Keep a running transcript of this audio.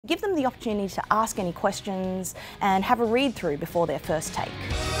Give them the opportunity to ask any questions and have a read through before their first take.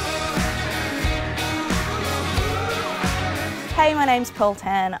 Hey, my name's Pearl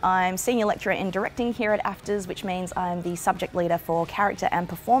Tan. I'm Senior Lecturer in Directing here at AFTRS, which means I'm the subject leader for character and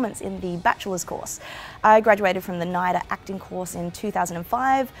performance in the bachelor's course. I graduated from the NIDA acting course in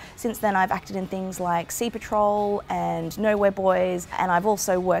 2005. Since then I've acted in things like Sea Patrol and Nowhere Boys, and I've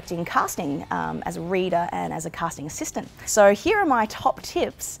also worked in casting as a reader and as a casting assistant. So here are my top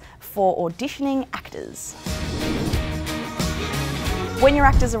tips for auditioning actors. When your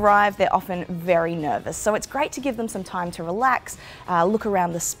actors arrive, they're often very nervous, so it's great to give them some time to relax, look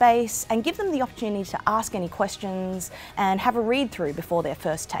around the space, and give them the opportunity to ask any questions and have a read through before their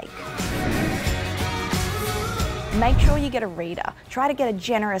first take. Make sure you get a reader. Try to get a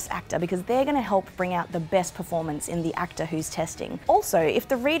generous actor because they're going to help bring out the best performance in the actor who's testing. Also, if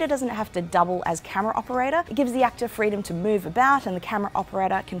the reader doesn't have to double as camera operator, it gives the actor freedom to move about and the camera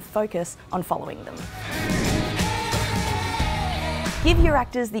operator can focus on following them. Give your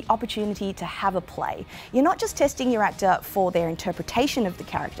actors the opportunity to have a play. You're not just testing your actor for their interpretation of the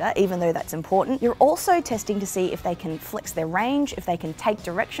character, even though that's important, you're also testing to see if they can flex their range, if they can take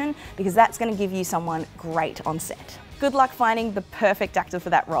direction, because that's going to give you someone great on set. Good luck finding the perfect actor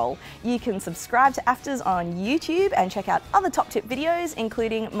for that role. You can subscribe to AFTRS on YouTube and check out other top tip videos,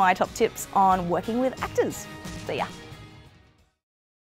 including my top tips on working with actors. See ya.